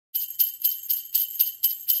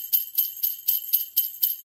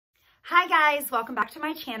Hi guys, welcome back to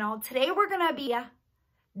my channel. Today we're gonna be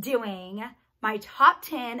doing my top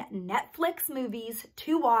 10 Netflix movies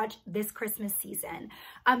to watch this Christmas season.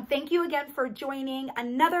 Thank you again for joining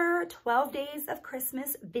another 12 days of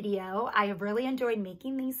Christmas video. I have really enjoyed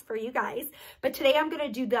making these for you guys, but today I'm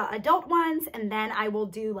gonna do the adult ones and then I will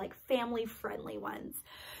do like family friendly ones.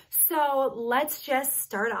 So let's just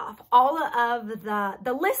start off. All of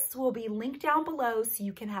the lists will be linked down below so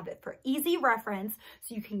you can have it for easy reference,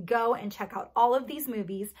 so you can go and check out all of these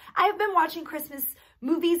movies. I have been watching Christmas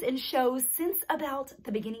movies and shows since about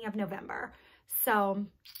the beginning of November. So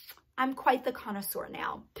I'm quite the connoisseur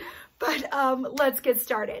now, but let's get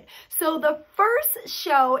started. So the first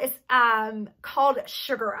show is called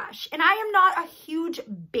Sugar Rush, and I am not a huge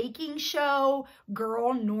baking show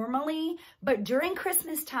girl normally, but during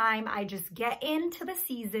Christmas time, I just get into the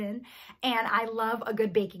season and I love a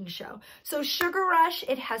good baking show. So Sugar Rush,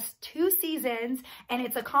 it has 2 seasons and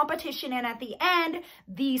it's a competition, and at the end,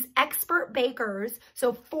 these expert bakers,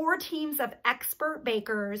 so 4 teams of expert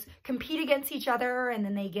bakers compete against each other, and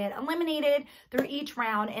then they get eliminated through each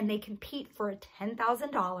round and they compete for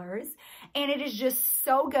 $10,000. And it is just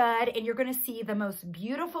so good, and you're gonna see the most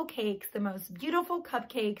beautiful cakes, the most beautiful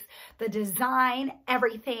cupcakes, the design,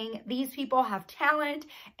 everything. These people have talent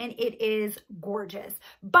and it is gorgeous,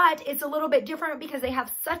 but it's a little bit different because they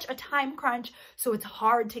have such a time crunch, so it's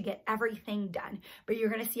hard to get everything done, but you're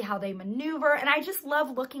gonna see how they maneuver. And I just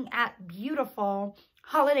love looking at beautiful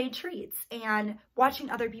holiday treats and watching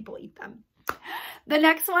other people eat them. The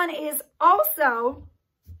next one is also,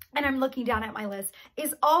 and I'm looking down at my list,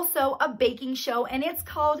 is also a baking show, and it's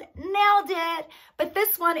called Nailed It. But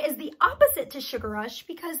this one is the opposite to Sugar Rush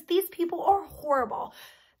because these people are horrible.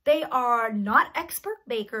 They are not expert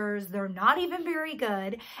bakers. They're not even very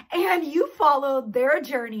good. And you follow their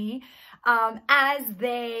journey as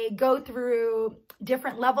they go through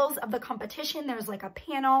different levels of the competition. There's like a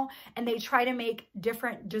panel and they try to make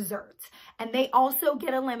different desserts. And they also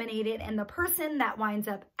get eliminated. And the person that winds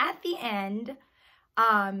up at the end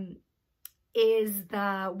is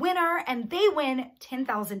the winner, and they win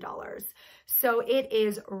 $10,000. So it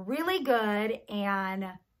is really good and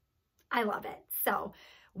I love it. So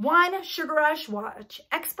one, Sugar Rush, watch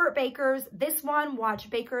expert bakers. This one, watch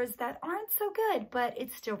bakers that aren't so good, but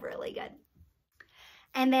it's still really good.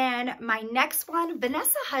 And then my next one,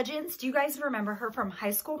 Vanessa Hudgens. Do you guys remember her from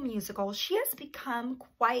High School Musical? She has become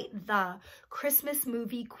quite the Christmas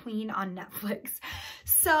movie queen on Netflix.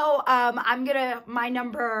 So my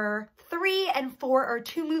number 3 and 4 are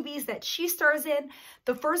 2 movies that she stars in.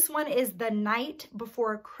 The first one is The Night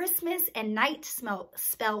Before Christmas, and night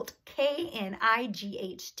spelled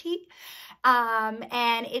K-N-I-G-H-T.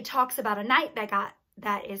 And it talks about a night that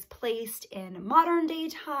is placed in modern day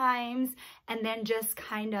times, and then just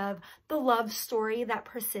kind of the love story that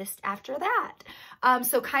persists after that.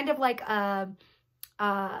 So kind of like a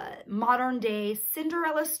modern day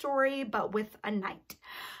Cinderella story, but with a knight.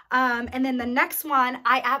 And then the next one,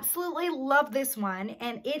 I absolutely love this one,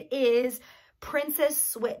 and it is Princess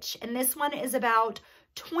Switch. And this one is about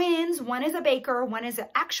twins. One is a baker, one is an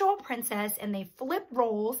actual princess, and they flip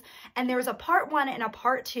roles. And there's a part 1 and a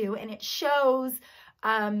part 2, and it shows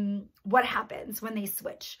what happens when they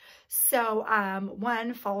switch. So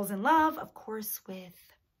one falls in love, of course, with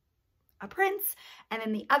a prince, and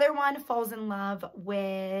then the other one falls in love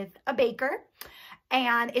with a baker.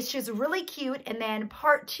 And it's just really cute. And then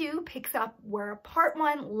part 2 picks up where part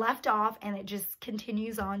 1 left off, and it just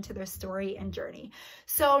continues on to their story and journey.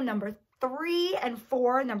 So number 3 and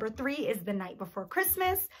 4, number 3 is The Night Before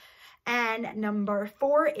Christmas, and number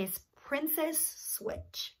 4 is Princess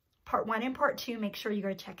Switch. Part 1 and part 2, make sure you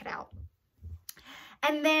go check it out.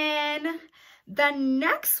 And then the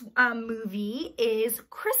next movie is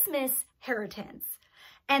Christmas Inheritance.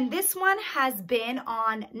 And this one has been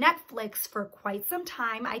on Netflix for quite some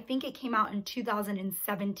time. I think it came out in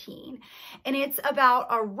 2017. And it's about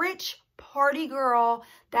a rich party girl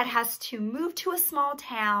that has to move to a small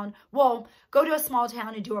town, well, go to a small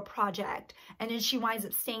town and do a project. And then she winds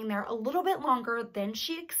up staying there a little bit longer than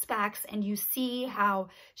she expects. And you see how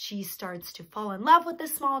she starts to fall in love with the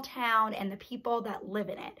small town and the people that live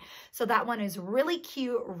in it. So that one is really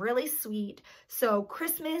cute, really sweet. So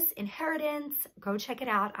Christmas Inheritance, go check it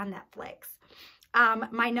out on Netflix.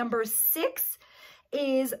 My number 6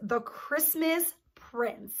 is The Christmas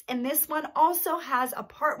Prince, and this one also has a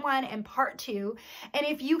part 1 and part 2. And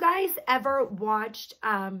if you guys ever watched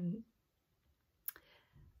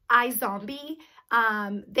iZombie,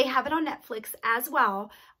 they have it on Netflix as well.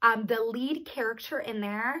 The lead character in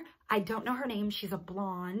there, I don't know her name, she's a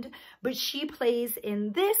blonde, but she plays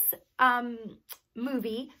in this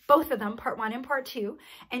movie, both of them, part 1 and part 2.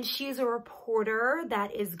 And she's a reporter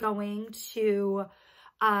that is going to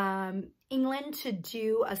England to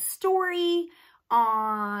do a story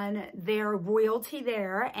on their royalty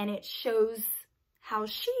there. And it shows how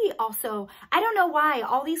she also, I don't know why,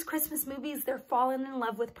 all these Christmas movies, they're falling in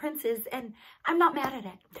love with princes, and I'm not mad at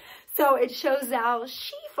it. So it shows how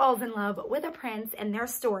she falls in love with a prince and their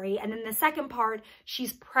story. And then the second part,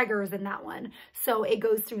 she's preggers in that one. So it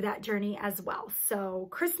goes through that journey as well. So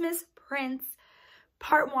Christmas Prince,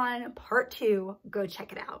 part 1, part 2, go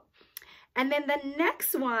check it out. And then the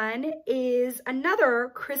next one is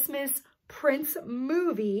another Christmas Prince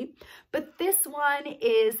movie, but this one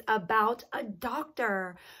is about a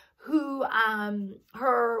doctor who,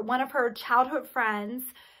 one of her childhood friends,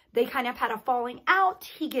 they kind of had a falling out.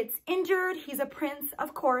 He gets injured. He's a prince,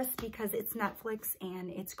 of course, because it's Netflix and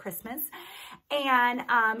it's Christmas. And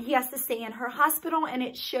he has to stay in her hospital, and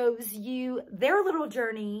it shows you their little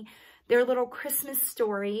journey, their little Christmas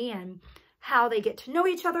story, and how they get to know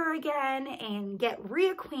each other again and get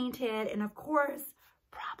reacquainted, and of course,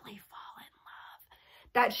 probably fall in love.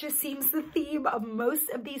 That just seems the theme of most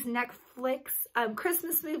of these Netflix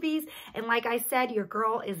Christmas movies. And like I said, your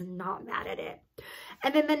girl is not mad at it.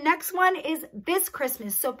 And then the next one is this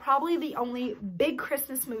Christmas. So probably the only big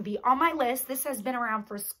Christmas movie on my list. This has been around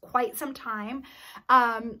for quite some time.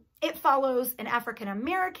 It follows an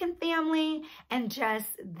African-American family and just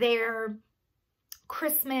their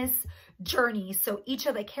Christmas journey. So each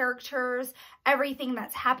of the characters, everything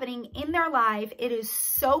that's happening in their life, it is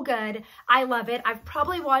so good. I love it. I've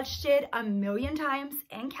probably watched it a million times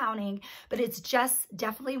and counting, but it's just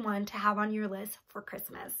definitely one to have on your list for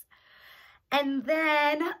Christmas. And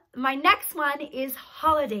then my next one is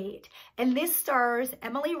Holidate, and this stars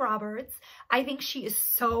Emily Roberts. I think she is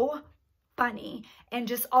so funny, and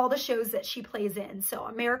just all the shows that she plays in. So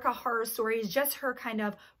American Horror Story is just her kind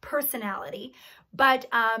of personality. But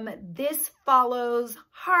this follows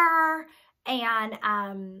her and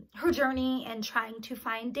her journey and trying to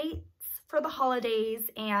find dates for the holidays,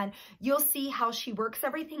 and you'll see how she works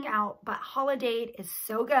everything out. But Holidate is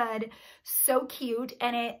so good, so cute,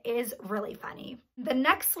 and it is really funny. The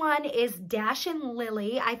next one is Dash and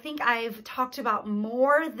Lily. I think I've talked about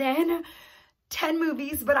more than 10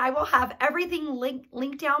 movies, but I will have everything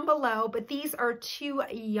linked down below. But these are 2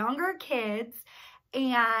 younger kids,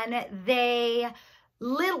 and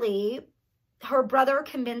Lily, her brother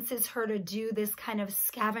convinces her to do this kind of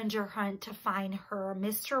scavenger hunt to find her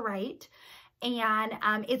Mr. Right.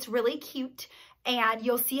 And it's really cute. And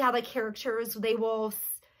you'll see how the characters, they will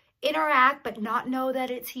interact but not know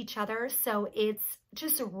that it's each other. So it's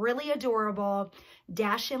just really adorable.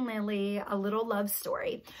 Dash and Lily, a little love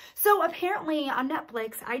story. So apparently on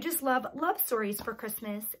Netflix, I just love love stories for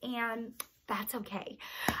Christmas, and that's okay.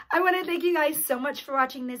 I want to thank you guys so much for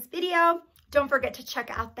watching this video. Don't forget to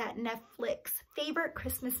check out that Netflix favorite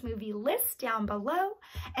Christmas movie list down below,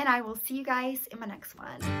 and I will see you guys in my next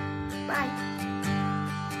one. Bye.